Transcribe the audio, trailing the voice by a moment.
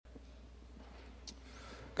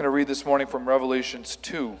going to read this morning from Revelations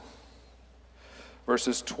 2,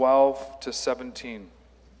 verses 12 to 17.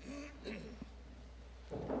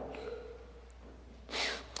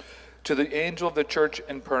 To the angel of the church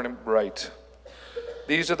in Pergamum write,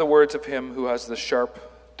 these are the words of him who has the sharp,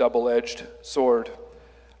 double-edged sword.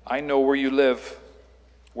 I know where you live,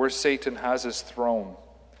 where Satan has his throne.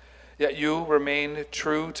 Yet you remain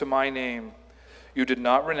true to my name. You did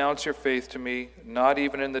not renounce your faith to me, not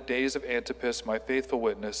even in the days of Antipas, my faithful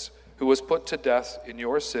witness, who was put to death in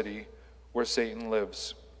your city where Satan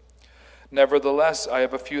lives. Nevertheless, I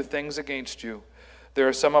have a few things against you. There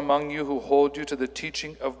are some among you who hold you to the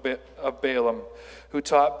teaching of Balaam, who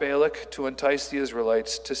taught Balak to entice the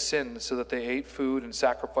Israelites to sin so that they ate food and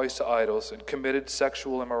sacrificed to idols and committed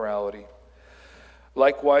sexual immorality.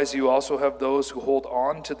 Likewise, you also have those who hold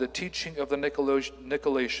on to the teaching of the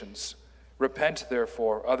Nicolaitans. Repent,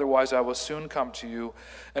 therefore, otherwise I will soon come to you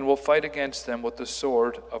and will fight against them with the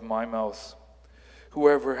sword of my mouth.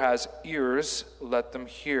 Whoever has ears, let them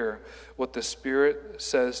hear what the Spirit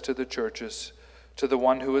says to the churches. To the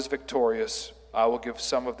one who is victorious, I will give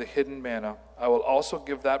some of the hidden manna. I will also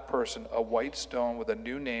give that person a white stone with a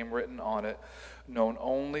new name written on it, known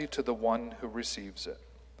only to the one who receives it.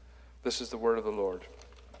 This is the word of the Lord.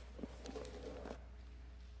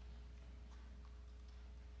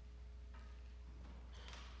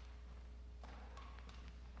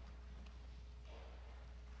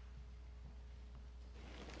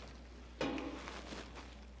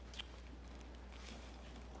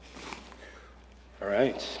 All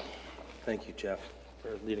right. Thank you, Jeff,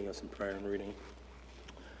 for leading us in prayer and reading.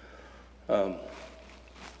 All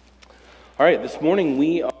right, this morning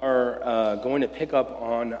we are going to pick up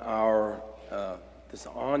on our this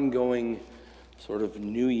ongoing sort of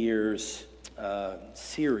New Year's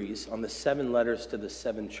series on the 7 letters to the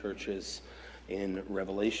 7 churches in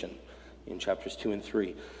Revelation, in chapters 2 and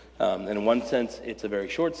 3. And in one sense, it's a very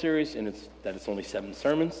short series, and it's only 7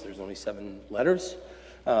 sermons. There's only 7 letters.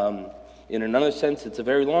 In another sense, it's a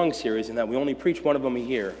very long series in that we only preach one of them a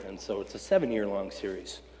year, and so it's a 7-year-long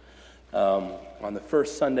series on the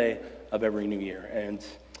first Sunday of every new year. And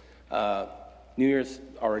New Year's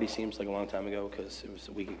already seems like a long time ago because it was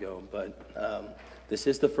a week ago, but this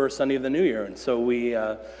is the first Sunday of the new year, and so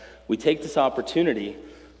we take this opportunity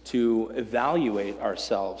to evaluate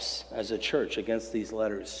ourselves as a church against these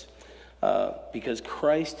letters because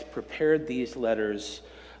Christ prepared these letters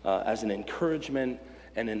as an encouragement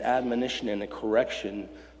and an admonition and a correction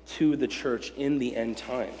to the church in the end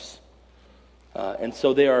times. And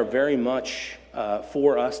so they are very much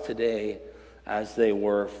for us today as they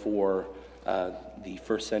were for the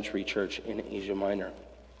first century church in Asia Minor.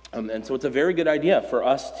 And so it's a very good idea for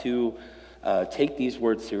us to take these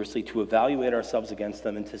words seriously, to evaluate ourselves against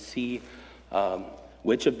them, and to see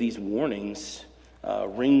which of these warnings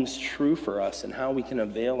rings true for us and how we can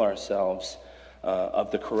avail ourselves of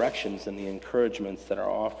the corrections and the encouragements that are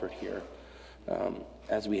offered here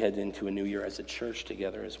as we head into a new year as a church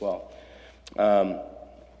together as well.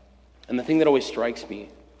 And the thing that always strikes me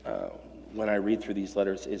when I read through these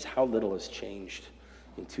letters is how little has changed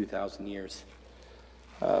in 2,000 years.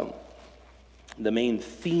 The main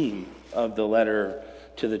theme of the letter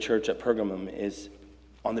to the church at Pergamum is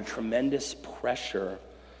on the tremendous pressure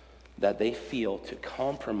that they feel to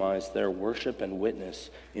compromise their worship and witness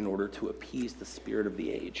in order to appease the spirit of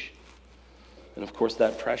the age. And of course,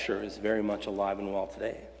 that pressure is very much alive and well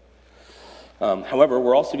today. However,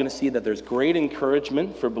 we're also going to see that there's great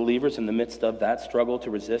encouragement for believers in the midst of that struggle to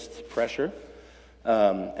resist pressure.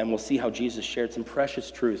 And we'll see how Jesus shared some precious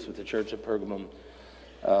truths with the church at Pergamum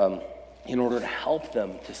in order to help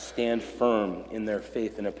them to stand firm in their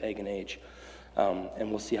faith in a pagan age. And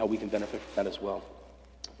we'll see how we can benefit from that as well.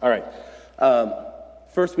 All right.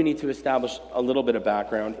 First, we need to establish a little bit of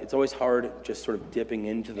background. It's always hard just sort of dipping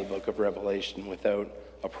into the book of Revelation without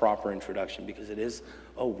a proper introduction because it is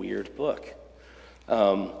a weird book.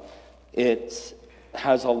 It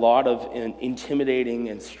has a lot of intimidating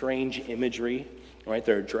and strange imagery, right?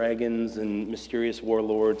 There are dragons and mysterious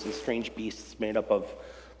warlords and strange beasts made up of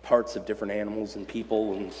parts of different animals and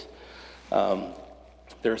people, and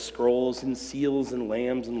there are scrolls and seals and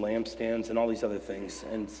lambs and lampstands and all these other things.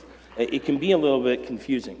 And it can be a little bit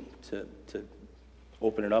confusing to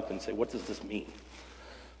open it up and say, what does this mean?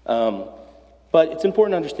 But it's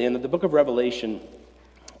important to understand that the book of Revelation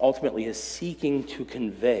ultimately is seeking to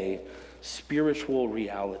convey spiritual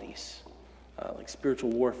realities, like spiritual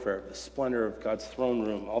warfare, the splendor of God's throne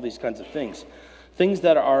room, all these kinds of things. Things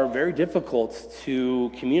that are very difficult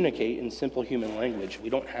to communicate in simple human language. We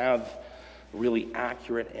don't have really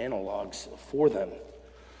accurate analogs for them.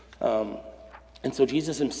 And so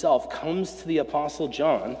Jesus himself comes to the Apostle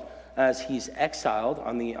John as he's exiled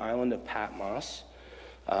on the island of Patmos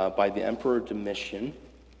by the Emperor Domitian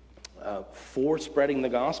for spreading the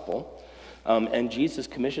gospel. And Jesus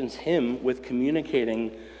commissions him with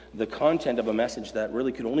communicating the content of a message that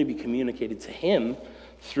really could only be communicated to him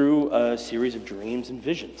through a series of dreams and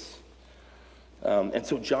visions. And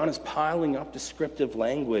so John is piling up descriptive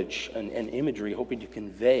language and imagery, hoping to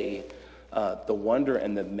convey the wonder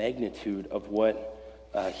and the magnitude of what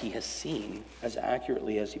he has seen as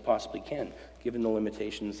accurately as he possibly can, given the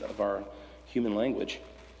limitations of our human language.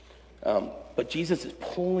 But Jesus is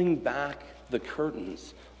pulling back the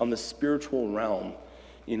curtains on the spiritual realm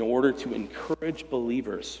in order to encourage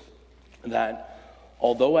believers that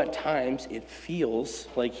although at times it feels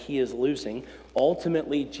like he is losing,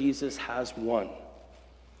 ultimately Jesus has won.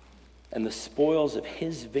 And the spoils of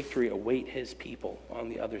his victory await his people on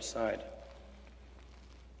the other side.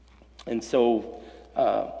 And so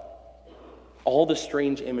all the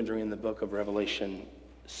strange imagery in the book of Revelation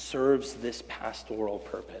serves this pastoral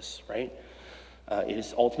purpose, right? It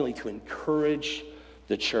is ultimately to encourage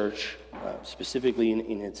the church, specifically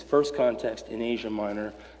in its first context in Asia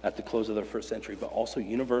Minor at the close of the first century, but also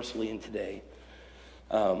universally in today,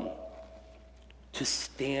 to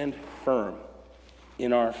stand firm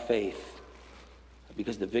in our faith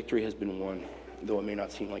because the victory has been won, though it may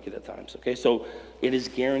not seem like it at times. Okay, so it is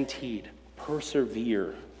guaranteed.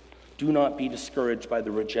 Persevere. Do not be discouraged by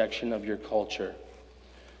the rejection of your culture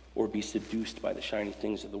or be seduced by the shiny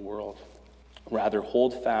things of the world. Rather,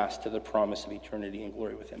 hold fast to the promise of eternity and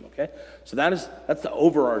glory with him, okay? So that's the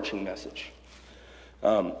overarching message.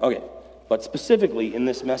 Okay, but specifically in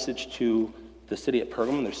this message to the city at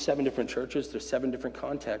Pergamum, there's 7 different churches, there's 7 different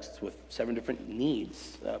contexts with 7 different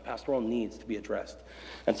needs, pastoral needs to be addressed.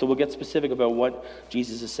 And so we'll get specific about what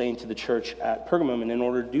Jesus is saying to the church at Pergamum, and in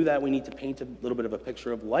order to do that, we need to paint a little bit of a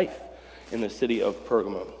picture of life in the city of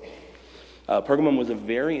Pergamum. Pergamum was a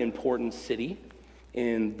very important city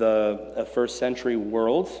in the first century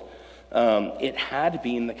world. It had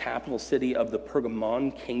been the capital city of the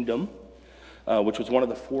Pergamon kingdom, which was one of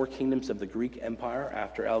the 4 kingdoms of the Greek Empire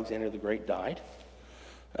after Alexander the Great died.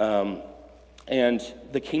 And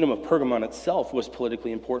the kingdom of Pergamon itself was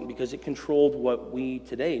politically important because it controlled what we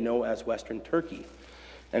today know as Western Turkey.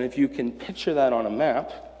 And if you can picture that on a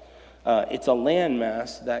map, it's a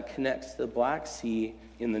landmass that connects the Black Sea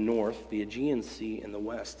in the north, the Aegean Sea in the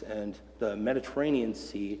west, and the Mediterranean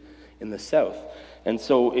Sea in the south. And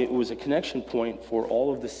so it was a connection point for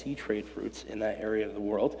all of the sea trade routes in that area of the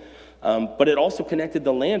world. But it also connected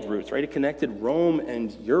the land routes, right? It connected Rome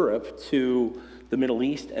and Europe to the Middle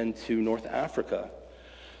East and to North Africa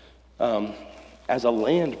as a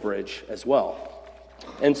land bridge as well.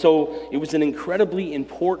 And so it was an incredibly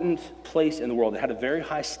important place in the world. It had a very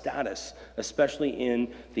high status, especially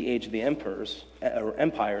in the age of the empires,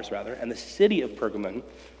 and the city of Pergamum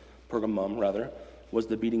was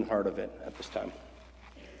the beating heart of it at this time.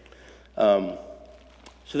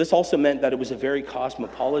 So this also meant that it was a very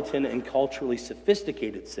cosmopolitan and culturally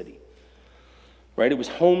sophisticated city. Right? It was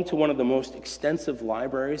home to one of the most extensive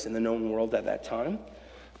libraries in the known world at that time.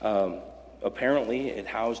 Apparently, it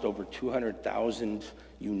housed over 200,000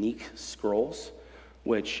 unique scrolls,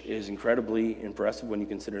 which is incredibly impressive when you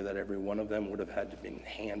consider that every one of them would have had to be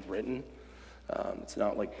handwritten. It's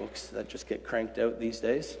not like books that just get cranked out these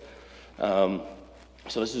days. So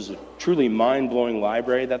this is a truly mind-blowing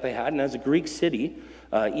library that they had. And as a Greek city,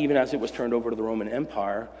 even as it was turned over to the Roman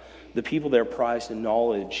Empire, the people there prized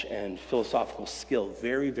knowledge and philosophical skill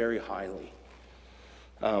very, very highly.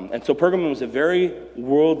 And so Pergamum was a very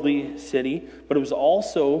worldly city, but it was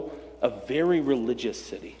also a very religious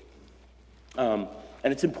city. And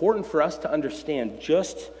it's important for us to understand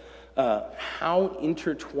just how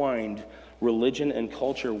intertwined religion and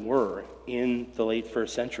culture were in the late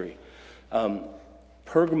first century.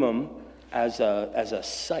 Pergamum, as a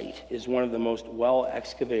site, is one of the most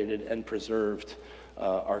well-excavated and preserved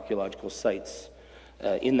archaeological sites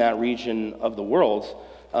in that region of the world.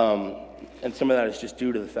 And some of that is just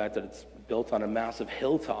due to the fact that it's built on a massive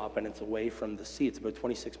hilltop and it's away from the sea. It's about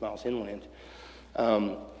 26 miles inland.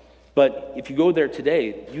 But if you go there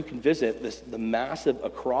today, you can visit the massive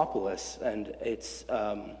Acropolis, and it's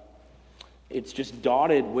just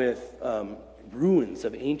dotted with ruins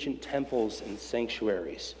of ancient temples and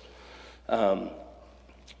sanctuaries. In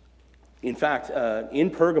fact,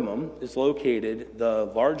 in Pergamum is located the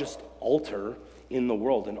largest altar in the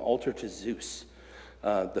world, an altar to Zeus.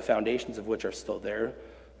 The foundations of which are still there.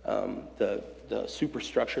 The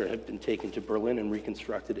superstructure had been taken to Berlin and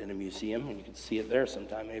reconstructed in a museum, and you can see it there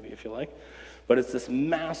sometime maybe if you like. But it's this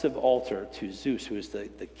massive altar to Zeus, who is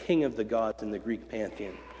the king of the gods in the Greek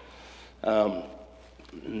pantheon.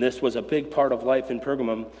 And this was a big part of life in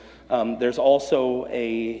Pergamum. There's also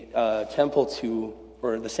a temple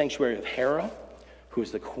or the sanctuary of Hera, who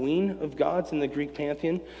is the queen of gods in the Greek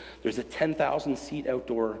pantheon. There's a 10,000-seat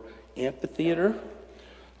outdoor amphitheater,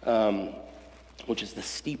 which is the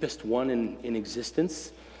steepest one in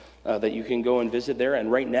existence, that you can go and visit there. And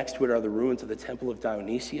right next to it are the ruins of the temple of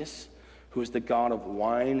Dionysius, who is the god of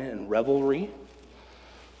wine and revelry.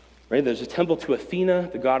 Right? There's a temple to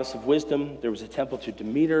Athena, the goddess of wisdom. There was a temple to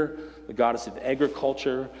Demeter, the goddess of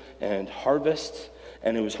agriculture and harvest.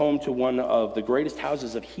 And it was home to one of the greatest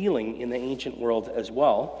houses of healing in the ancient world as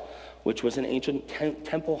well, which was an ancient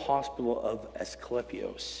temple hospital of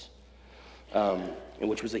Asclepios,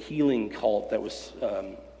 which was a healing cult that was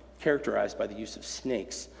characterized by the use of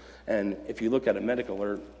snakes. And if you look at a medical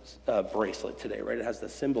alert bracelet today, right, it has the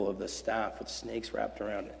symbol of the staff with snakes wrapped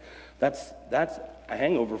around it. That's a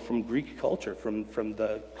hangover from Greek culture, from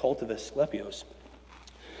the cult of Asclepios.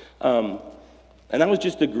 And that was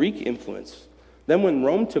just the Greek influence. Then when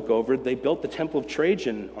Rome took over, they built the Temple of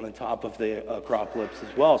Trajan on the top of the Acropolis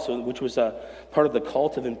as well, which was a part of the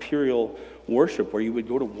cult of imperial worship, where you would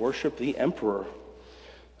go to worship the emperor.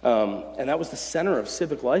 And that was the center of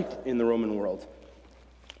civic life in the Roman world.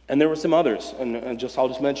 And there were some others, and I'll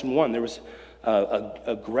just mention one. There was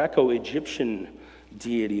a Greco-Egyptian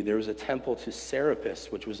deity. There was a temple to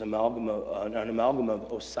Serapis, which was an amalgam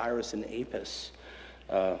of Osiris and Apis,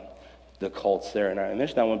 the cults there. And I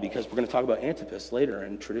mentioned that one because we're going to talk about Antipas later,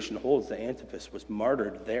 and tradition holds that Antipas was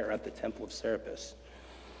martyred there at the temple of Serapis.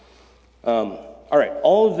 All right,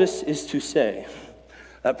 all of this is to say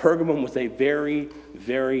that Pergamum was a very,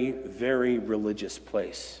 very, very religious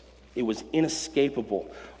place. It was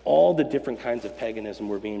inescapable. All the different kinds of paganism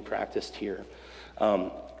were being practiced here.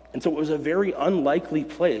 And so it was a very unlikely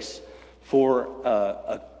place for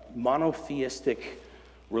a monotheistic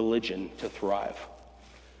religion to thrive.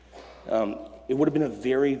 It would have been a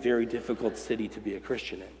very, very difficult city to be a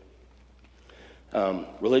Christian in.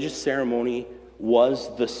 Religious ceremony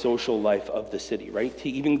was the social life of the city, right? To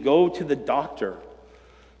even go to the doctor,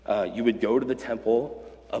 you would go to the temple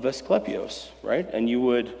of Asclepios, right? And you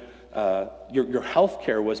would, your health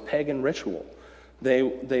care was pagan ritual. They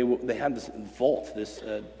had this vault, this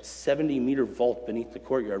 70-meter vault beneath the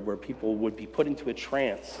courtyard where people would be put into a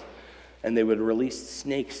trance, and they would release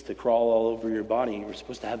snakes to crawl all over your body. You were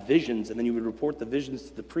supposed to have visions, and then you would report the visions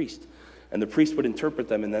to the priest, and the priest would interpret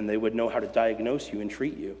them, and then they would know how to diagnose you and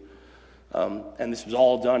treat you. And this was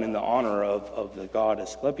all done in the honor of the god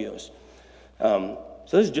Asclepios.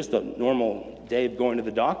 So this is just a normal day of going to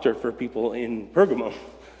the doctor for people in Pergamum.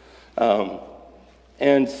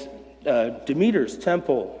 And Demeter's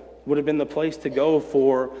temple would have been the place to go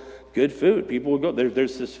for good food. People would go.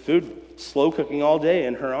 There's this food, slow cooking all day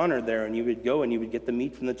in her honor there, and you would go and you would get the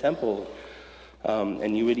meat from the temple,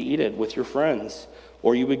 and you would eat it with your friends.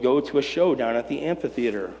 Or you would go to a show down at the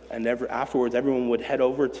amphitheater, and afterwards everyone would head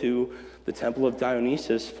over to the temple of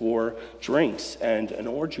Dionysus for drinks and an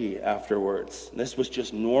orgy afterwards. And this was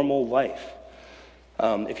just normal life.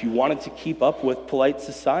 If you wanted to keep up with polite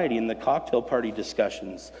society in the cocktail party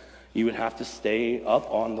discussions, you would have to stay up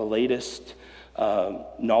on the latest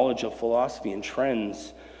knowledge of philosophy and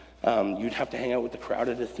trends. You'd have to hang out with the crowd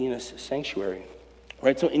at Athena's sanctuary.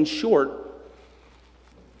 Right? So in short,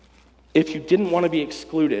 if you didn't want to be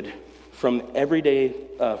excluded from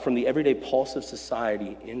the everyday pulse of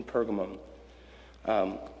society in Pergamum,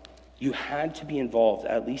 you had to be involved,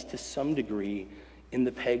 at least to some degree, in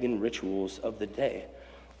the pagan rituals of the day,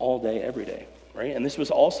 all day, every day, right? And this was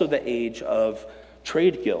also the age of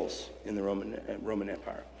trade guilds in the Roman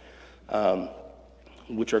Empire,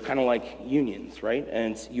 which are kind of like unions, right?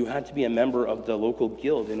 And you had to be a member of the local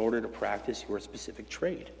guild in order to practice your specific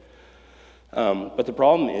trade. But the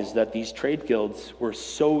problem is that these trade guilds were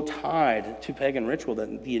so tied to pagan ritual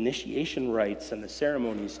that the initiation rites and the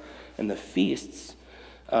ceremonies and the feasts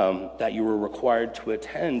that you were required to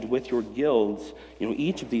attend with your guilds,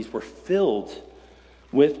 each of these were filled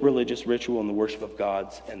with religious ritual and the worship of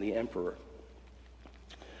gods and the emperor.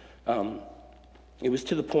 It was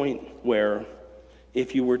to the point where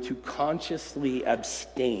if you were to consciously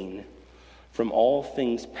abstain from all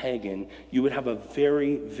things pagan, you would have a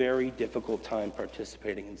very, very difficult time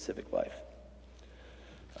participating in civic life.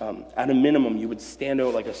 At a minimum, you would stand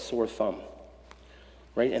out like a sore thumb,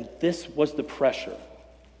 right? And this was the pressure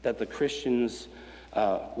that the Christians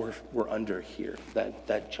were under here,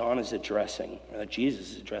 that John is addressing, or that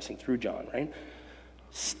Jesus is addressing through John, right?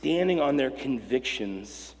 Standing on their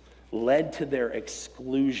convictions led to their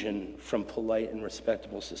exclusion from polite and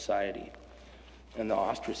respectable society. and the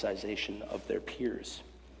ostracization of their peers.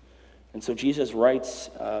 And so Jesus writes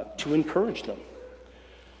to encourage them.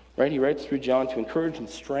 Right? He writes through John to encourage and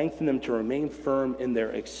strengthen them to remain firm in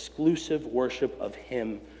their exclusive worship of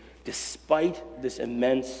him, despite this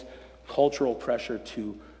immense cultural pressure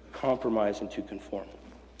to compromise and to conform.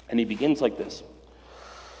 And he begins like this.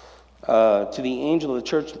 To the angel of the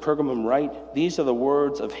church in Pergamum write, these are the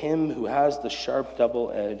words of him who has the sharp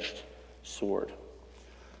double-edged sword.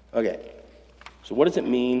 Okay, so what does it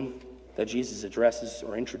mean that Jesus addresses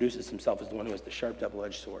or introduces himself as the one who has the sharp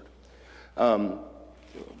double-edged sword?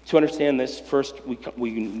 To understand this, first we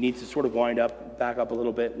need to sort of back up a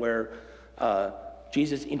little bit where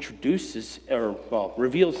Jesus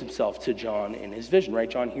reveals himself to John in his vision, right?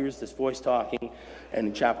 John hears this voice talking, and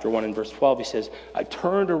in chapter 1 and verse 12 he says, I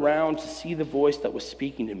turned around to see the voice that was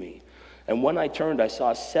speaking to me. And when I turned, I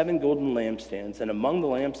saw 7 golden lampstands, and among the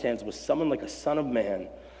lampstands was someone like a son of man,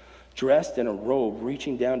 dressed in a robe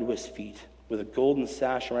reaching down to his feet, with a golden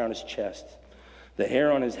sash around his chest. The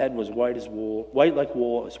hair on his head was white like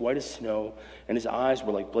wool, as white as snow, and his eyes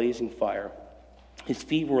were like blazing fire. His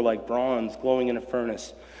feet were like bronze glowing in a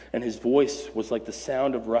furnace, and his voice was like the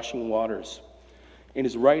sound of rushing waters. In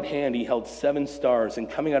his right hand he held 7 stars, and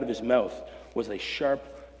coming out of his mouth was a sharp,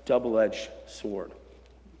 double-edged sword.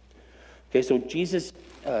 Okay, so Jesus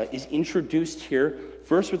is introduced here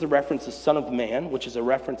first with a reference to Son of Man, which is a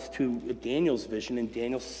reference to Daniel's vision in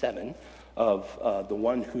Daniel 7 of the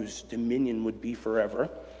one whose dominion would be forever,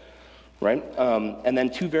 right? And then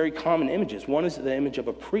 2 very common images. One is the image of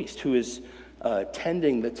a priest who is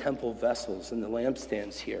tending the temple vessels and the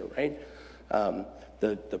lampstands here, right?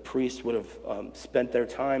 The priest would have spent their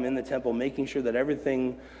time in the temple making sure that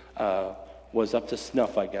everything was up to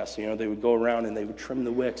snuff, I guess. You know, they would go around and they would trim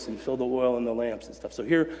the wicks and fill the oil in the lamps and stuff. So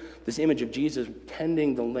here, this image of Jesus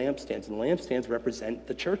tending the lampstands, and the lampstands represent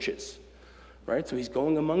the churches, right? So he's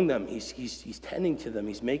going among them. He's tending to them.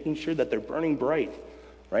 He's making sure that they're burning bright,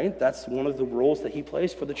 right? That's one of the roles that he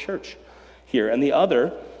plays for the church here. And the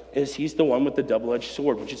other is he's the one with the double-edged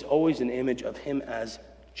sword, which is always an image of him as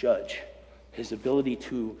judge. His ability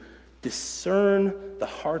to discern the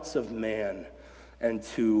hearts of man and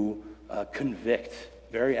to convict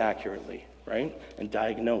very accurately, right? And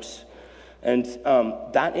diagnose. And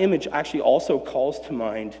that image actually also calls to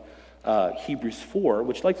mind Hebrews 4,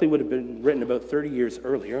 which likely would have been written about 30 years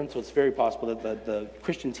earlier. And so it's very possible that the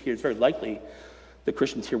Christians here, it's very likely the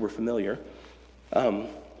Christians here were familiar.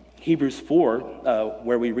 Hebrews 4,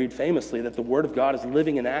 where we read famously that the word of God is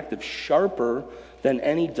living and active, sharper than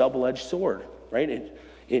any double-edged sword, right?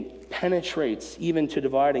 It penetrates even to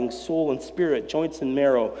dividing soul and spirit, joints and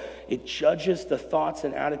marrow. It judges the thoughts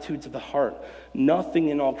and attitudes of the heart. Nothing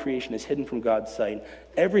in all creation is hidden from God's sight.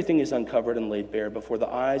 Everything is uncovered and laid bare before the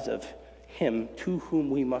eyes of him to whom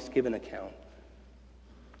we must give an account.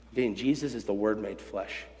 Again, Jesus is the Word made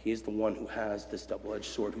flesh. He is the one who has this double-edged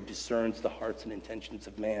sword, who discerns the hearts and intentions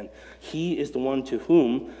of man. He is the one to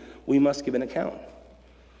whom we must give an account.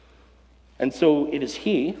 And so it is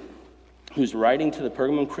he who's writing to the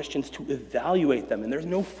Pergamum Christians to evaluate them, and there's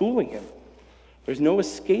no fooling him. There's no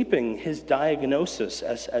escaping his diagnosis,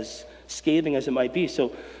 as scathing as it might be. So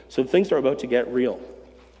things are about to get real,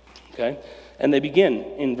 okay? And they begin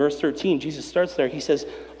in verse 13. Jesus starts there. He says,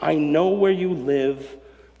 I know where you live,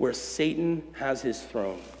 where Satan has his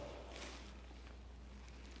throne.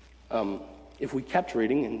 If we kept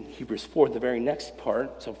reading in Hebrews 4, the very next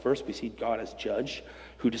part, so first we see God as judge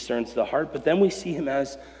who discerns the heart, but then we see him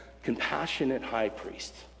as compassionate high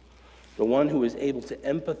priest, the one who is able to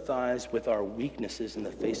empathize with our weaknesses in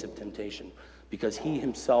the face of temptation, because he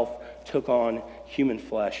himself took on human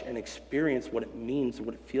flesh and experienced what it means,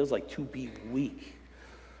 what it feels like to be weak.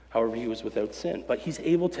 However, he was without sin, but he's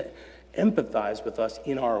able to empathize with us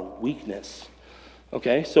in our weakness.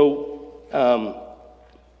 Okay, so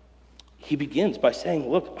he begins by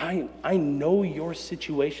saying, look, I know your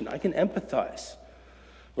situation. I can empathize,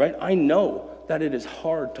 right? I know that it is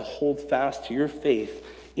hard to hold fast to your faith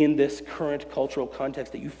in this current cultural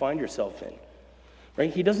context that you find yourself in,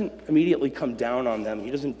 right? He doesn't immediately come down on them.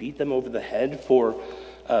 He doesn't beat them over the head for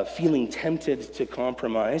feeling tempted to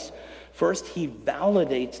compromise. First, he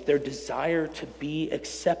validates their desire to be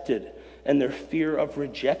accepted and their fear of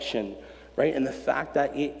rejection, right? And the fact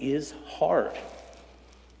that it is hard.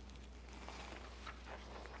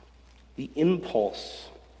 The impulse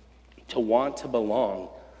to want to belong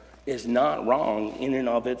is not wrong in and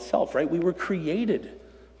of itself, right? We were created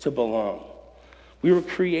to belong. We were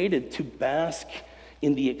created to bask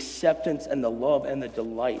in the acceptance and the love and the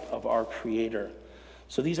delight of our Creator.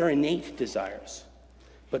 So these are innate desires,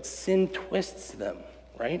 but sin twists them,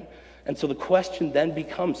 right? And so the question then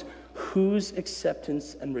becomes, whose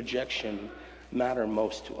acceptance and rejection matter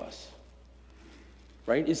most to us?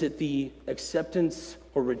 Right? Is it the acceptance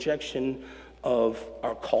or rejection of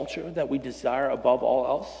our culture that we desire above all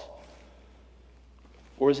else?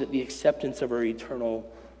 Or is it the acceptance of our eternal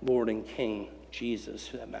Lord and King, Jesus,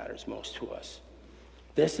 that matters most to us?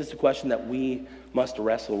 This is the question that we must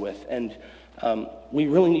wrestle with. And we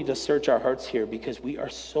really need to search our hearts here, because we are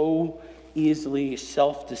so easily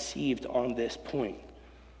self-deceived on this point.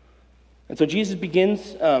 And so Jesus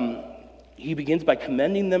begins by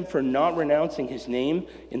commending them for not renouncing his name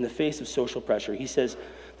in the face of social pressure. He says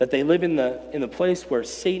that they live in the place where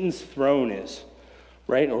Satan's throne is,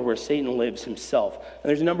 right? Or where Satan lives himself. And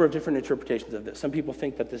there's a number of different interpretations of this. Some people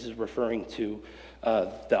think that this is referring to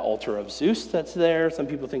the altar of Zeus that's there. Some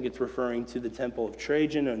people think it's referring to the temple of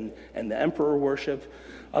Trajan and the emperor worship.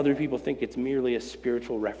 Other people think it's merely a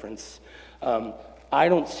spiritual reference. I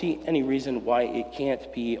don't see any reason why it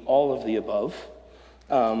can't be all of the above,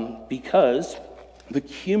 because the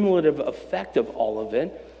cumulative effect of all of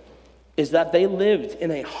it is that they lived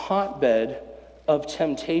in a hotbed of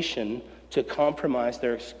temptation to compromise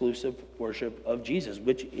their exclusive worship of Jesus,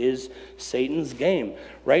 which is Satan's game,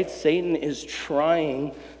 right? Satan is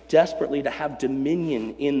trying desperately to have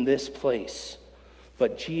dominion in this place,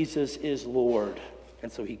 but Jesus is Lord, and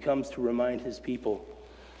so he comes to remind his people,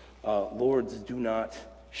 lords do not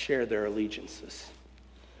share their allegiances,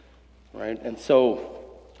 right? And so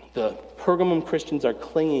the Pergamum Christians are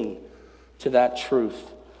clinging to that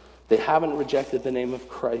truth. They haven't rejected the name of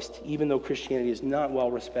Christ, even though Christianity is not well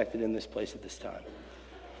respected in this place at this time.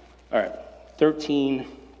 All right, 13b,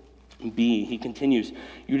 he continues,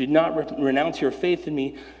 you did not renounce your faith in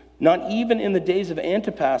me, not even in the days of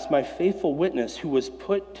Antipas, my faithful witness, who was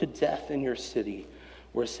put to death in your city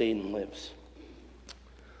where Satan lives.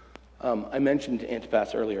 I mentioned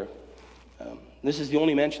Antipas earlier. This is the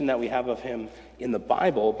only mention that we have of him in the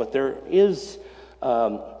Bible, but there is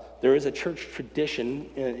a church tradition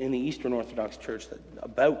in the Eastern Orthodox Church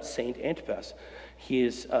about Saint Antipas. He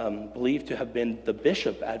is believed to have been the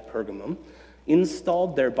bishop at Pergamum,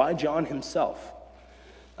 installed there by John himself.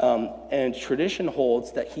 And tradition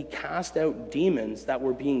holds that he cast out demons that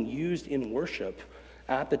were being used in worship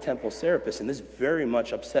at the Temple Serapis, and this very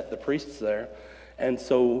much upset the priests there. And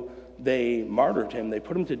so they martyred him. They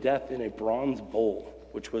put him to death in a bronze bowl,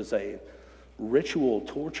 which was a ritual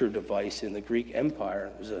torture device in the Greek Empire.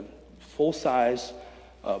 It was a full-size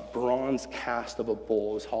bronze cast of a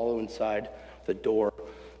bowl. It was hollow inside the door,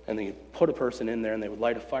 and they put a person in there, and they would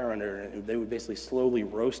light a fire under it, and they would basically slowly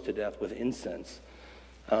roast to death with incense.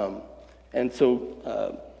 And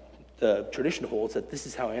so the tradition holds that this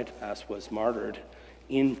is how Antipas was martyred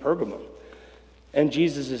in Pergamum. And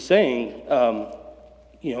Jesus is saying,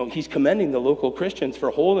 he's commending the local Christians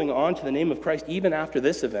for holding on to the name of Christ even after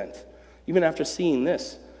this event, even after seeing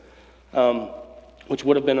this, which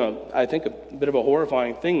would have been, I think, a bit of a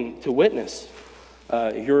horrifying thing to witness.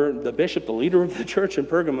 You're the bishop, the leader of the church in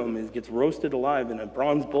Pergamum, gets roasted alive in a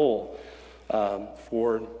bronze bowl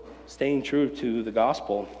for staying true to the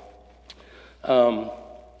gospel.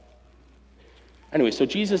 Anyway, so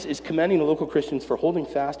Jesus is commending the local Christians for holding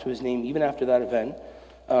fast to his name even after that event.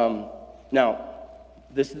 Now,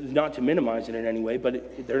 this is not to minimize it in any way,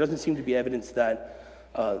 but there doesn't seem to be evidence that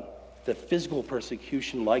the physical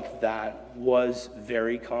persecution like that was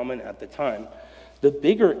very common at the time. The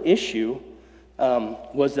bigger issue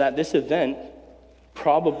was that this event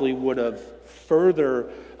probably would have further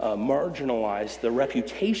marginalized the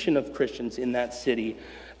reputation of Christians in that city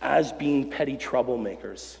as being petty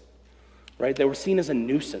troublemakers, right? They were seen as a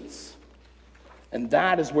nuisance. And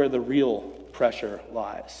that is where the real pressure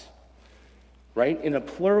lies, right? In a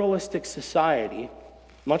pluralistic society,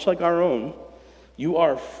 much like our own, you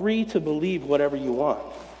are free to believe whatever you want.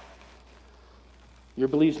 Your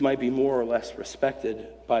beliefs might be more or less respected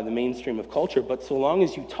by the mainstream of culture, but so long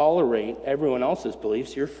as you tolerate everyone else's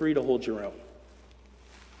beliefs, you're free to hold your own.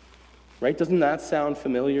 Right? Doesn't that sound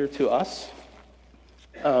familiar to us?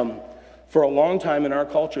 For a long time in our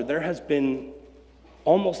culture, there has been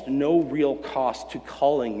almost no real cost to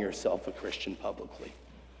calling yourself a Christian publicly.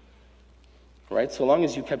 Right? So long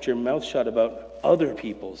as you kept your mouth shut about other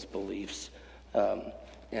people's beliefs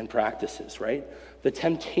and practices, right? The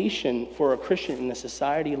temptation for a Christian in a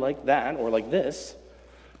society like that, or like this,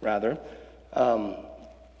 rather,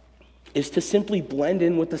 is to simply blend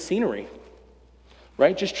in with the scenery,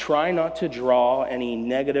 right? Just try not to draw any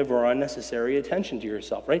negative or unnecessary attention to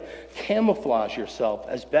yourself, right? Camouflage yourself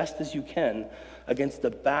as best as you can against the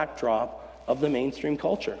backdrop of the mainstream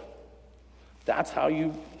culture. That's how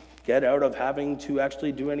you get out of having to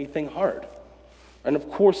actually do anything hard. And of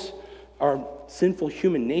course, Our sinful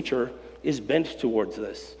human nature is bent towards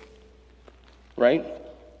this, right?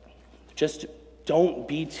 Just don't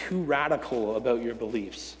be too radical about your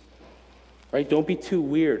beliefs, right? Don't be too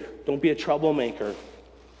weird. Don't be a troublemaker.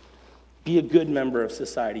 Be a good member of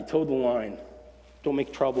society. Toe the line. Don't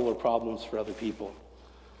make trouble or problems for other people,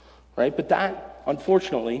 right? But that,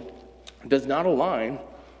 unfortunately, does not align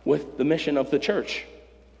with the mission of the church,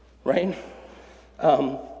 right?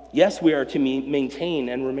 Yes, we are to maintain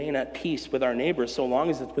and remain at peace with our neighbors so long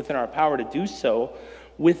as it's within our power to do so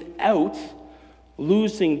without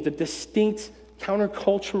losing the distinct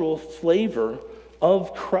countercultural flavor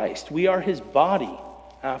of Christ. We are his body,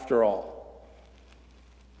 after all.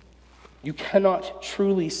 You cannot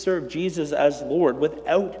truly serve Jesus as Lord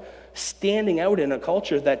without standing out in a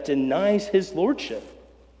culture that denies his lordship.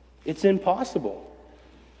 It's impossible.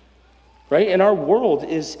 Right? And our world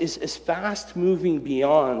is fast moving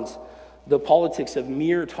beyond the politics of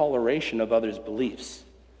mere toleration of others' beliefs.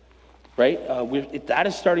 Right? That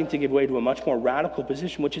is starting to give way to a much more radical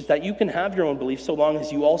position, which is that you can have your own beliefs so long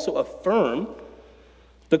as you also affirm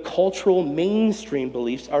the cultural mainstream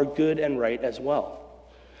beliefs are good and right as well.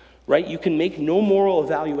 Right? You can make no moral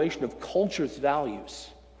evaluation of culture's values.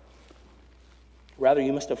 Rather,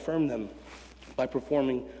 you must affirm them by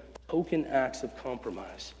performing token acts of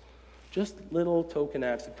compromise. Just little token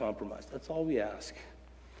acts of compromise. That's all we ask,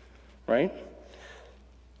 right?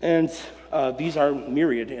 And these are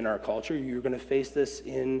myriad in our culture. You're going to face this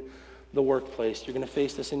in the workplace. You're going to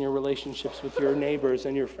face this in your relationships with your neighbors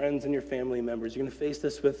and your friends and your family members. You're going to face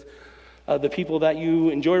this with the people that you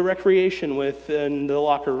enjoy recreation with in the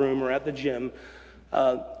locker room or at the gym.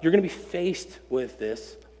 You're going to be faced with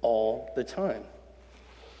this all the time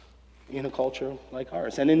in a culture like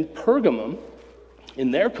ours. And in Pergamum,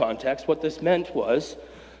 in their context, what this meant was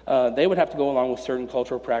they would have to go along with certain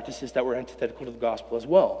cultural practices that were antithetical to the gospel as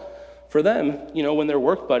well. For them, when their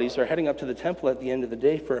work buddies are heading up to the temple at the end of the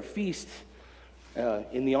day for a feast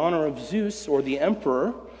in the honor of Zeus or the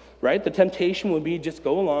emperor, right? The temptation would be just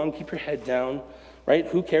go along, keep your head down, right?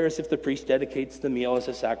 Who cares if the priest dedicates the meal as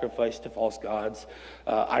a sacrifice to false gods?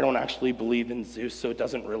 I don't actually believe in Zeus, so it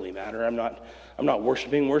doesn't really matter. I'm not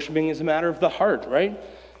worshiping. Worshiping is a matter of the heart, right?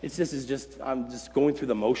 I'm just going through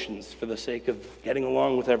the motions for the sake of getting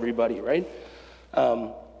along with everybody, right?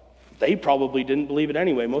 They probably didn't believe it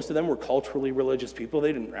anyway. Most of them were culturally religious people.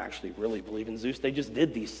 They didn't actually really believe in Zeus. They just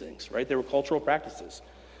did these things, right? They were cultural practices.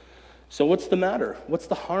 So what's the matter? What's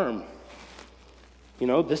the harm?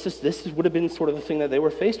 This would have been sort of the thing that they were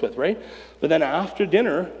faced with, right? But then after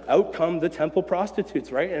dinner, out come the temple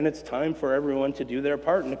prostitutes, right? And it's time for everyone to do their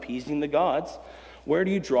part in appeasing the gods. Where do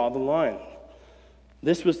you draw the line?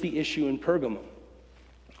 This was the issue in Pergamum.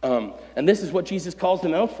 And this is what Jesus calls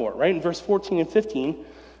them out for, right? In verse 14 and 15,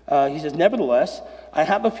 he says, "Nevertheless, I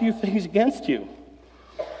have a few things against you.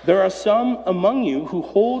 There are some among you who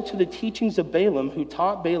hold to the teachings of Balaam, who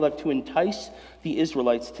taught Balak to entice the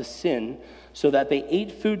Israelites to sin, so that they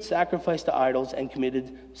ate food sacrificed to idols and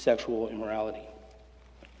committed sexual immorality."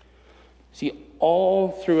 See, all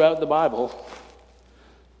throughout the Bible,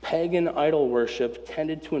 pagan idol worship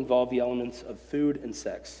tended to involve the elements of food and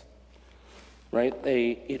sex, right?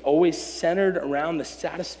 It always centered around the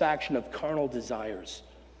satisfaction of carnal desires.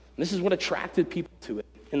 And this is what attracted people to it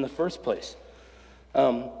in the first place.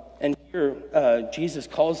 And here, Jesus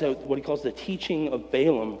calls out what he calls the teaching of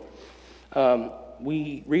Balaam.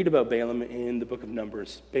 We read about Balaam in the book of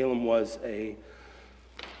Numbers. Balaam was a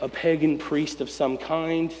pagan priest of some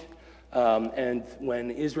kind. And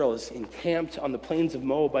when Israel is encamped on the plains of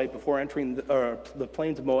Moab before entering the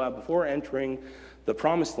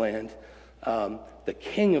promised land, the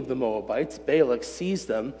king of the Moabites, Balak, sees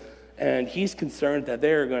them, and he's concerned that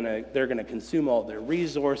they're gonna consume all their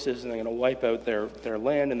resources, and they're gonna wipe out their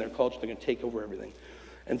land and their culture. They're gonna take over everything.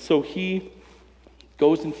 And so he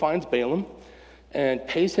goes and finds Balaam and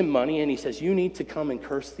pays him money, and he says, "You need to come and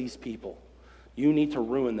curse these people. You need to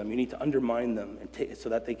ruin them. You need to undermine them so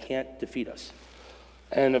that they can't defeat us."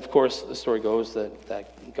 And of course, the story goes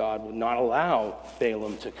that God would not allow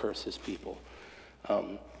Balaam to curse his people.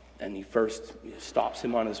 And he first stops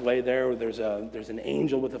him on his way there. There's an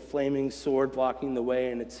angel with a flaming sword blocking the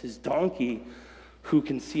way, and it's his donkey who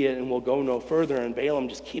can see it and will go no further. And Balaam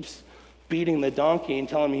just keeps beating the donkey and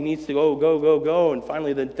telling him he needs to go, go, go, go. And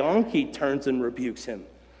finally, the donkey turns and rebukes him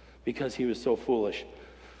because he was so foolish.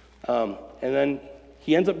 And then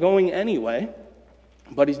he ends up going anyway,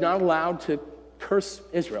 but he's not allowed to curse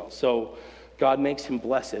Israel. So God makes him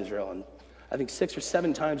bless Israel. And I think 6 or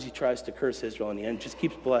 7 times he tries to curse Israel, and in the end just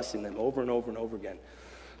keeps blessing them over and over and over again.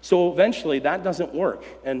 So eventually that doesn't work,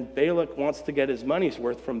 and Balak wants to get his money's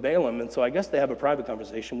worth from Balaam, and so I guess they have a private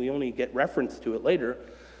conversation. We only get reference to it later,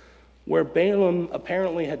 where Balaam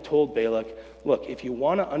apparently had told Balak, look, if you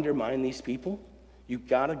want to undermine these people, you've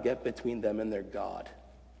got to get between them and their God.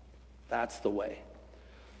 That's the way.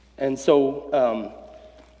 And so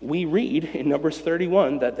we read in Numbers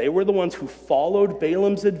 31 that they were the ones who followed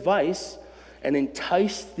Balaam's advice and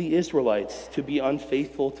enticed the Israelites to be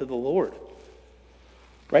unfaithful to the Lord.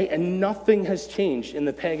 Right? And nothing has changed in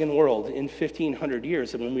the pagan world in 1,500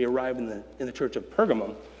 years when we arrive in the church of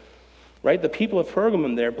Pergamum. Right? The people of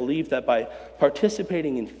Pergamum there believed that by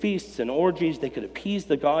participating in feasts and orgies, they could appease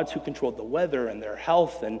the gods who controlled the weather and their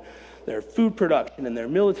health and their food production and their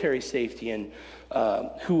military safety, and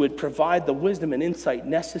who would provide the wisdom and insight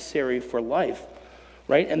necessary for life.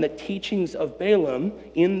 Right? And the teachings of Balaam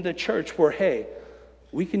in the church were, hey,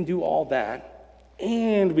 we can do all that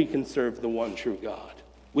and we can serve the one true God.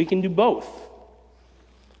 We can do both.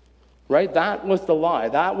 Right? That was the lie.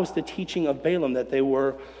 That was the teaching of Balaam that they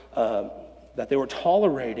were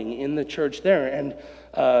tolerating in the church there. And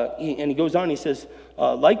he goes on, he says,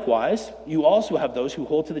 likewise, you also have those who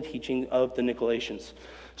hold to the teaching of the Nicolaitans.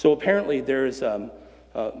 So apparently there's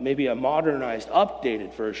maybe a modernized,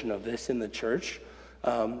 updated version of this in the church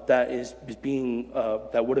that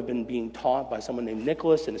would have been being taught by someone named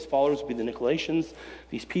Nicholas, and his followers would be the Nicolaitans,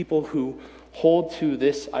 these people who hold to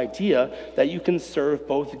this idea that you can serve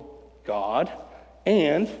both God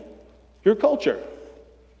and your culture,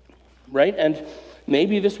 right? And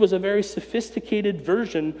maybe this was a very sophisticated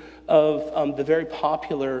version of the very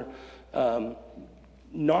popular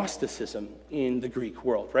Gnosticism in the Greek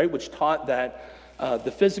world, right? Which taught that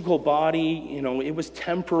the physical body, it was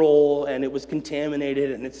temporal and it was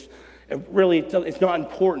contaminated, and it's not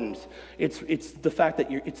important. It's the fact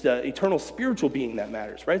that it's the eternal spiritual being that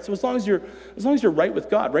matters, right? So as long as you're right with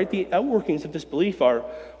God, right? The outworkings of this belief are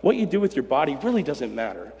what you do with your body really doesn't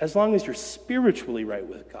matter as long as you're spiritually right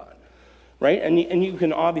with God, right? And you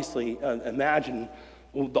can obviously imagine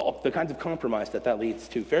the kinds of compromise that leads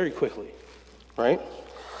to very quickly, right?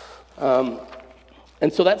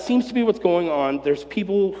 And so that seems to be what's going on. There's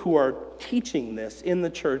people who are teaching this in the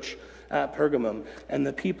church at Pergamum, and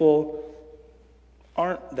the people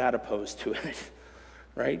aren't that opposed to it,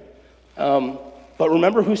 right? But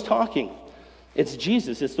remember who's talking. It's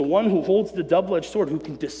Jesus. It's the one who holds the double-edged sword, who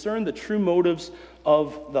can discern the true motives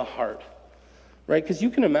of the heart, right? Because you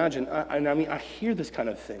can imagine, I hear this kind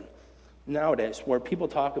of thing nowadays where people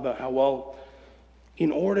talk about how, well,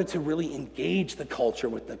 in order to really engage the culture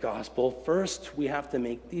with the gospel, first we have to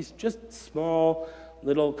make these just small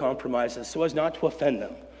little compromises so as not to offend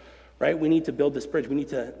them. Right? We need to build this bridge. We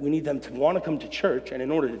need them to want to come to church, and in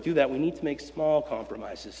order to do that, we need to make small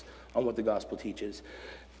compromises on what the gospel teaches.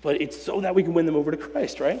 But it's so that we can win them over to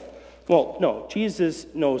Christ, right? Well, no, Jesus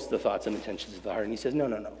knows the thoughts and intentions of the heart, and he says,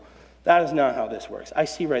 no. That is not how this works. I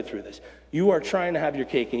see right through this. You are trying to have your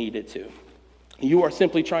cake and eat it too. You are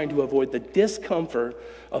simply trying to avoid the discomfort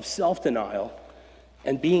of self-denial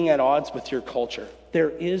and being at odds with your culture. There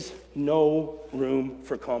is no room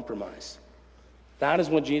for compromise. That is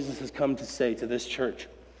what Jesus has come to say to this church,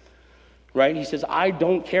 right? He says, I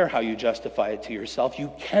don't care how you justify it to yourself.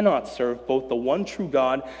 You cannot serve both the one true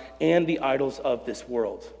God and the idols of this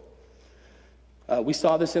world. We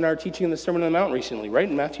saw this in our teaching in the Sermon on the Mount recently, right?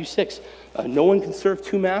 In Matthew 6, no one can serve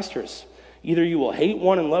two masters. Either you will hate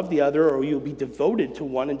one and love the other, or you'll be devoted to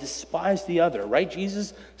one and despise the other, right?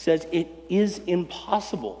 Jesus says it is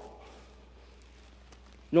impossible.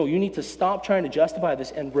 No, you need to stop trying to justify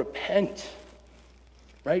this and repent.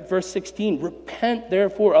 Right? Verse 16, repent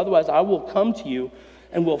therefore, otherwise I will come to you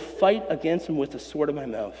and will fight against him with the sword of my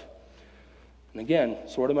mouth. And again,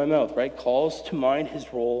 sword of my mouth, right? Calls to mind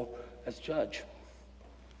his role as judge.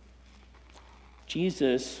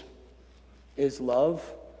 Jesus is love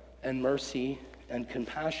and mercy and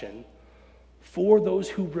compassion for those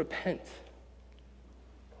who repent.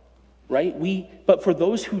 Right? But for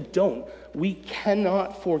those who don't, we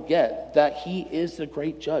cannot forget that he is the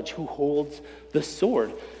great judge who holds the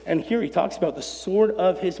sword. And here he talks about the sword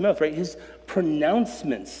of his mouth, right? His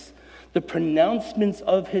pronouncements. The pronouncements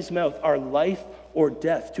of his mouth are life or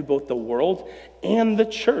death to both the world and the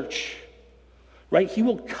church. Right? He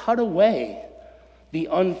will cut away the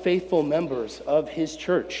unfaithful members of his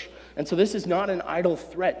church. And so this is not an idle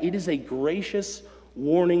threat. It is a gracious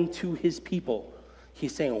warning to his people.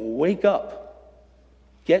 He's saying, wake up,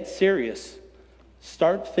 get serious,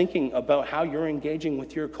 start thinking about how you're engaging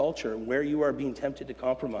with your culture, where you are being tempted to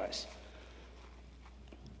compromise.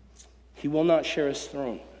 He will not share his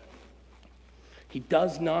throne. He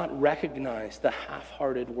does not recognize the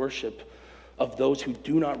half-hearted worship of those who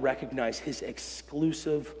do not recognize his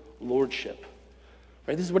exclusive lordship.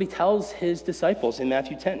 Right? This is what he tells his disciples in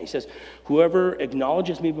Matthew 10. He says, whoever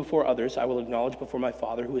acknowledges me before others, I will acknowledge before my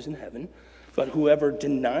Father who is in heaven. But whoever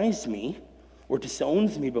denies me or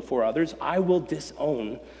disowns me before others, I will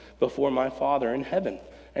disown before my Father in heaven.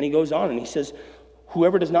 And he goes on and he says,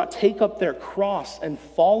 whoever does not take up their cross and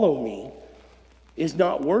follow me is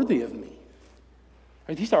not worthy of me.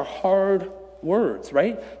 Right? These are hard words,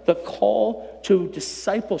 right? The call to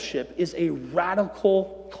discipleship is a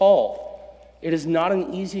radical call. It is not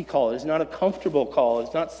an easy call. It is not a comfortable call.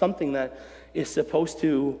 It's not something that is supposed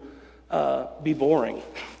to be boring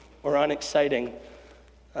or unexciting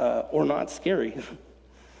or not scary,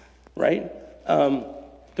 right?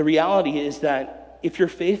 The reality is that if your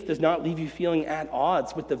faith does not leave you feeling at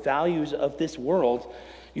odds with the values of this world,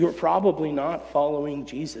 you're probably not following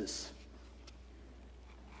Jesus.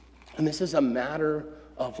 And this is a matter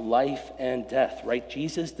of life and death, right?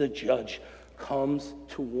 Jesus, the judge, comes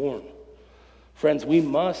to warn. Friends, we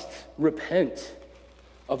must repent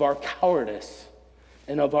of our cowardice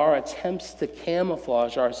and of our attempts to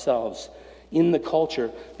camouflage ourselves in the culture,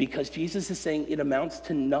 because Jesus is saying it amounts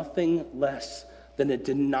to nothing less than a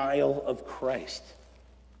denial of Christ.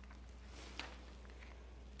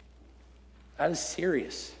 That is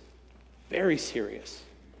serious, very serious.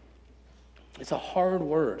 It's a hard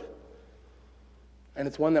word, and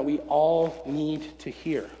it's one that we all need to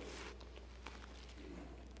hear.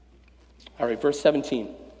 All right, verse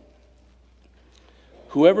 17.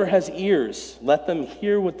 Whoever has ears, let them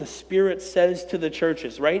hear what the Spirit says to the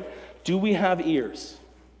churches, right? Do we have ears?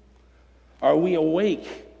 Are we awake?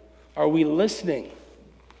 Are we listening?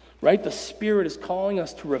 Right? The Spirit is calling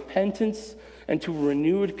us to repentance and to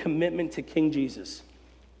renewed commitment to King Jesus.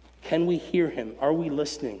 Can we hear him? Are we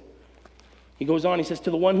listening? He goes on, he says, to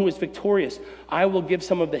the one who is victorious, I will give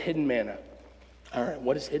some of the hidden manna. All right,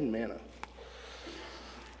 what is hidden manna?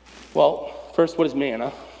 Well, first, what is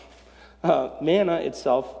manna? Manna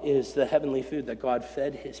itself is the heavenly food that God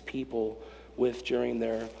fed his people with during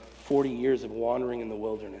their 40 years of wandering in the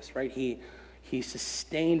wilderness, right? He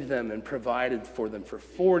sustained them and provided for them for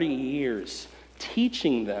 40 years,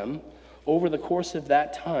 teaching them over the course of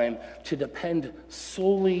that time to depend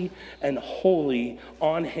solely and wholly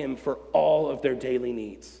on him for all of their daily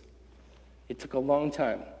needs. It took a long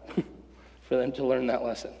time for them to learn that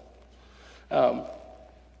lesson.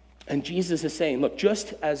 And Jesus is saying, look,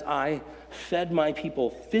 just as I fed my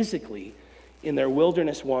people physically in their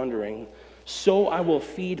wilderness wandering, so I will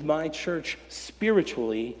feed my church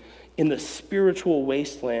spiritually in the spiritual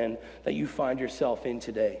wasteland that you find yourself in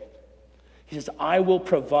today. He says, I will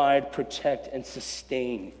provide, protect, and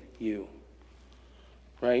sustain you.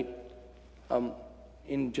 Right?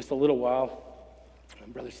 In just a little while,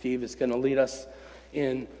 Brother Steve is going to lead us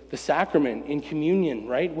in the sacrament, in communion,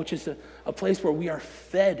 right? Which is a place where we are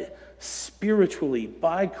fed spiritually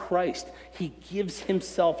by Christ. He gives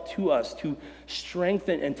himself to us to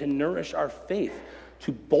strengthen and to nourish our faith,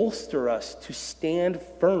 to bolster us, to stand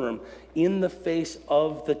firm in the face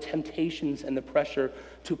of the temptations and the pressure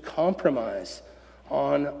to compromise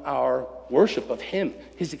on our worship of him,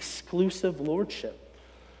 his exclusive lordship,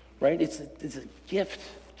 right? It's a gift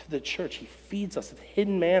to the church. He feeds us with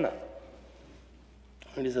hidden manna.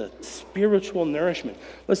 It is a spiritual nourishment.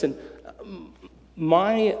 Listen, in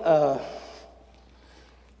my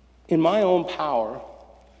own power,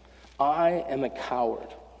 I am a coward,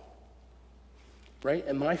 right?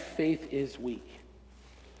 And my faith is weak.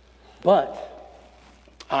 But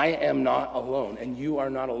I am not alone, and you are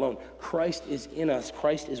not alone. Christ is in us.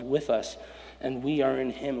 Christ is with us, and we are in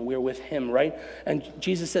him, and we're with him, right? And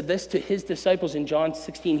Jesus said this to his disciples in John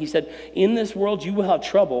 16. He said, in this world you will have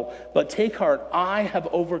trouble, but take heart, I have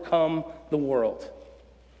overcome the world.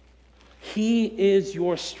 He is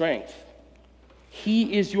your strength.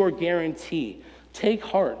 He is your guarantee. Take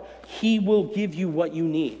heart. He will give you what you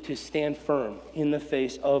need to stand firm in the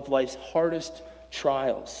face of life's hardest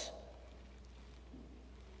trials.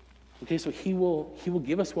 Okay, so he will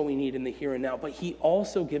give us what we need in the here and now, but he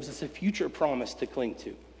also gives us a future promise to cling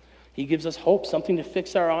to. He gives us hope, something to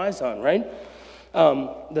fix our eyes on, right?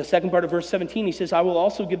 The second part of verse 17, he says, I will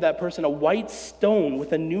also give that person a white stone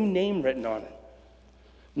with a new name written on it,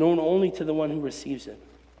 known only to the one who receives it.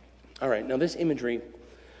 All right, now this imagery,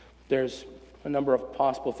 there's a number of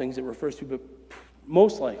possible things it refers to, but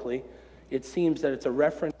most likely it seems that it's a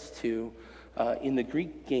reference to, in the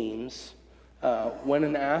Greek games, when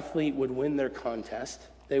an athlete would win their contest,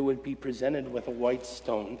 they would be presented with a white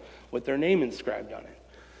stone with their name inscribed on it.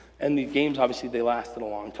 And the games, obviously, they lasted a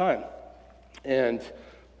long time. And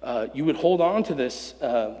you would hold on to this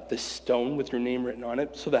stone with your name written on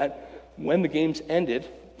it so that when the games ended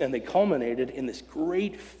and they culminated in this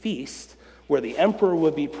great feast where the emperor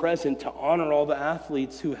would be present to honor all the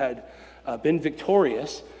athletes who had been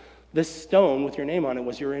victorious, this stone with your name on it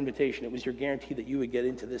was your invitation. It was your guarantee that you would get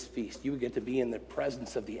into this feast. You would get to be in the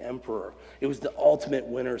presence of the emperor. It was the ultimate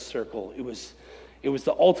winner's circle. It was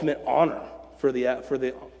the ultimate honor for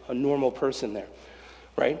a normal person there,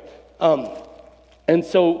 right? And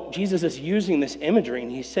so Jesus is using this imagery,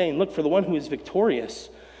 and he's saying, look, for the one who is victorious,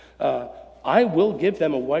 I will give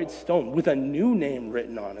them a white stone with a new name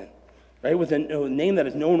written on it, right? With a name that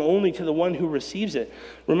is known only to the one who receives it.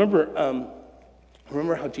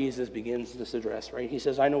 Remember how Jesus begins this address, right? He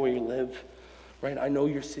says, I know where you live, right? I know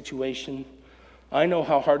your situation. I know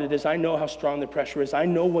how hard it is. I know how strong the pressure is. I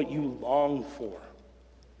know what you long for.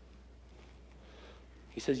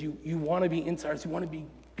 He says, you want to be insiders. You want to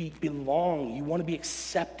belong. You want to be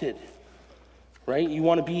accepted, right? You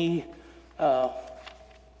want to be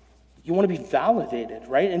validated,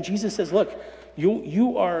 right? And Jesus says, look,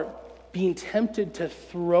 you are being tempted to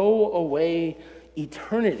throw away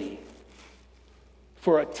eternity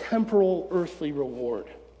for a temporal earthly reward.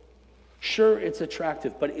 Sure, it's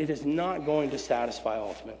attractive, but it is not going to satisfy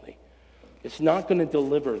ultimately. It's not going to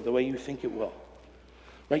deliver the way you think it will.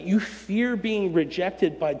 Right? You fear being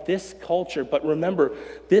rejected by this culture, but remember,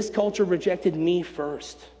 this culture rejected me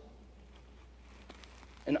first.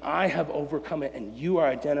 And I have overcome it, and you are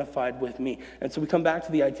identified with me. And so we come back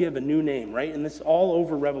to the idea of a new name, right? And this is all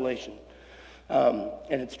over Revelation. And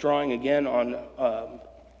it's drawing again on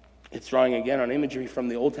imagery from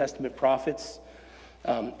the Old Testament prophets.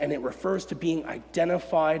 And it refers to being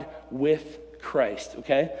identified with Christ,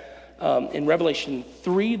 okay? In Revelation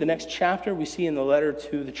 3, the next chapter, we see in the letter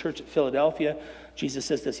to the church at Philadelphia, Jesus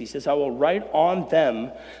says this. He says, I will write on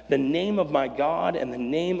them the name of my God and the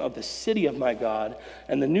name of the city of my God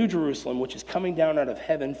and the new Jerusalem, which is coming down out of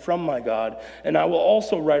heaven from my God. And I will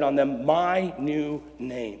also write on them my new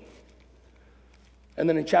name. And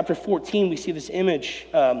then in chapter 14, we see this image.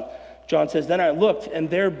 John says, then I looked, and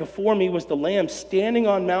there before me was the Lamb standing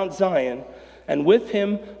on Mount Zion, and with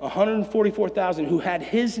him 144,000 who had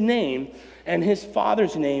his name and his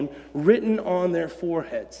Father's name written on their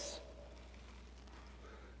foreheads.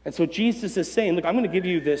 And so Jesus is saying, look, I'm going to give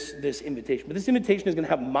you this invitation, but this invitation is going to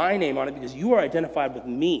have my name on it because you are identified with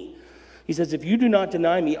me. He says, if you do not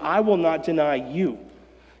deny me, I will not deny you.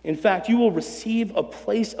 In fact, you will receive a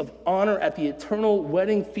place of honor at the eternal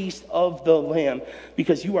wedding feast of the Lamb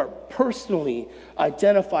because you are personally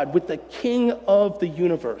identified with the King of the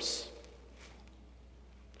universe.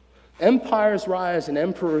 Empires rise and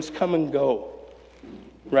emperors come and go,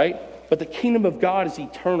 right? But the kingdom of God is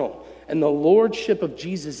eternal, and the lordship of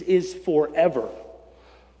Jesus is forever.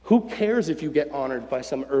 Who cares if you get honored by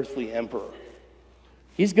some earthly emperor?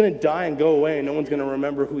 He's going to die and go away, and no one's going to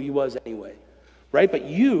remember who he was anyway. Right? But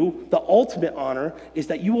you, the ultimate honor, is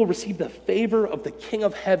that you will receive the favor of the King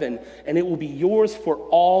of heaven, and it will be yours for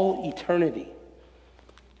all eternity.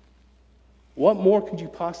 What more could you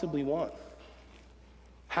possibly want?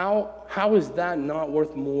 How is that not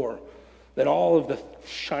worth more than all of the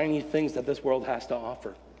shiny things that this world has to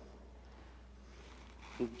offer?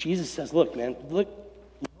 And Jesus says, look, man, look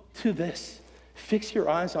to this. Fix your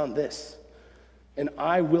eyes on this, and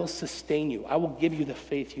I will sustain you. I will give you the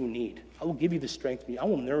faith you need. I will give you the strength you need. I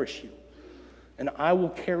will nourish you. And I will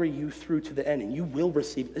carry you through to the end. And you will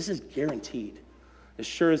receive. This is guaranteed. As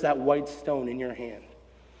sure as that white stone in your hand.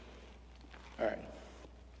 All right.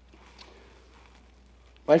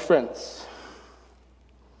 My friends,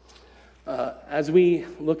 as we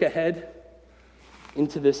look ahead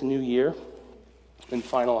into this new year and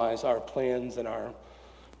finalize our plans and our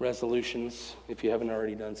resolutions, if you haven't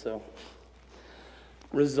already done so,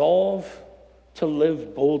 resolve to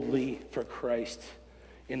live boldly for Christ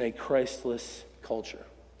in a Christless culture.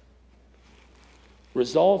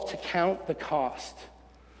 Resolve to count the cost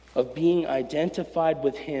of being identified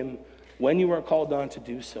with him when you are called on to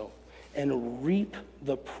do so, and reap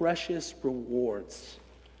the precious rewards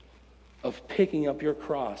of picking up your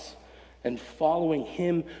cross and following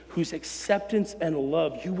him whose acceptance and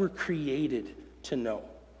love you were created to know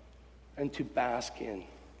and to bask in.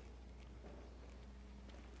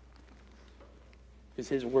 Because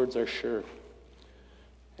his words are sure,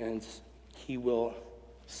 and he will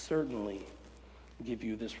certainly give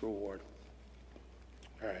you this reward.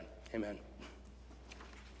 All right, amen.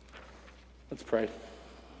 Let's pray.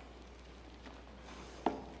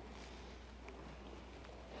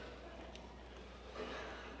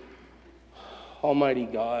 Almighty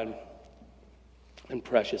God and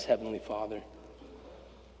precious Heavenly Father,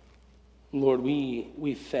 Lord,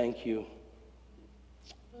 we thank you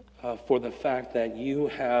for the fact that you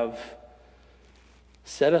have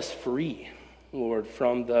Set us free, Lord,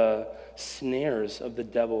 from the snares of the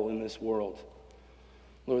devil in this world.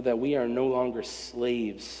 Lord, that we are no longer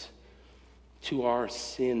slaves to our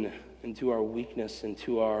sin and to our weakness and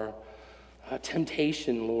to our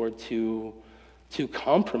temptation, Lord, to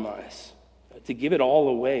compromise, to give it all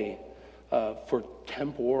away for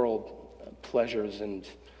temporal pleasures and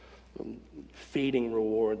fading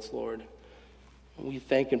rewards, Lord. We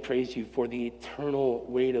thank and praise you for the eternal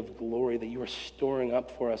weight of glory that you are storing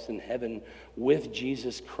up for us in heaven with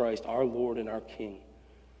Jesus Christ, our Lord and our King.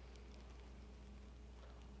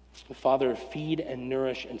 Father, feed and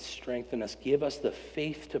nourish and strengthen us. Give us the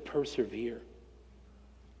faith to persevere.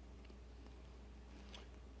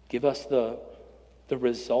 Give us the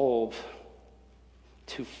resolve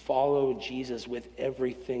to follow Jesus with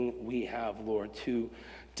everything we have, Lord, to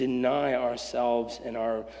deny ourselves and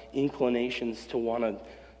our inclinations to want to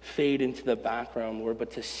fade into the background, Lord,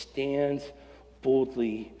 but to stand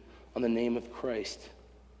boldly on the name of Christ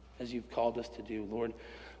as you've called us to do. Lord,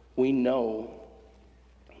 we know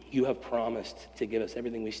you have promised to give us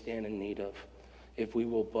everything we stand in need of if we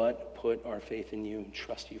will but put our faith in you and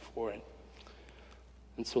trust you for it.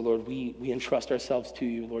 And so, Lord, we entrust ourselves to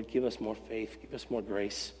you. Lord, give us more faith, give us more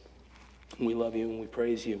grace. And we love you and we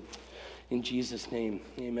praise you. In Jesus' name,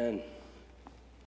 amen.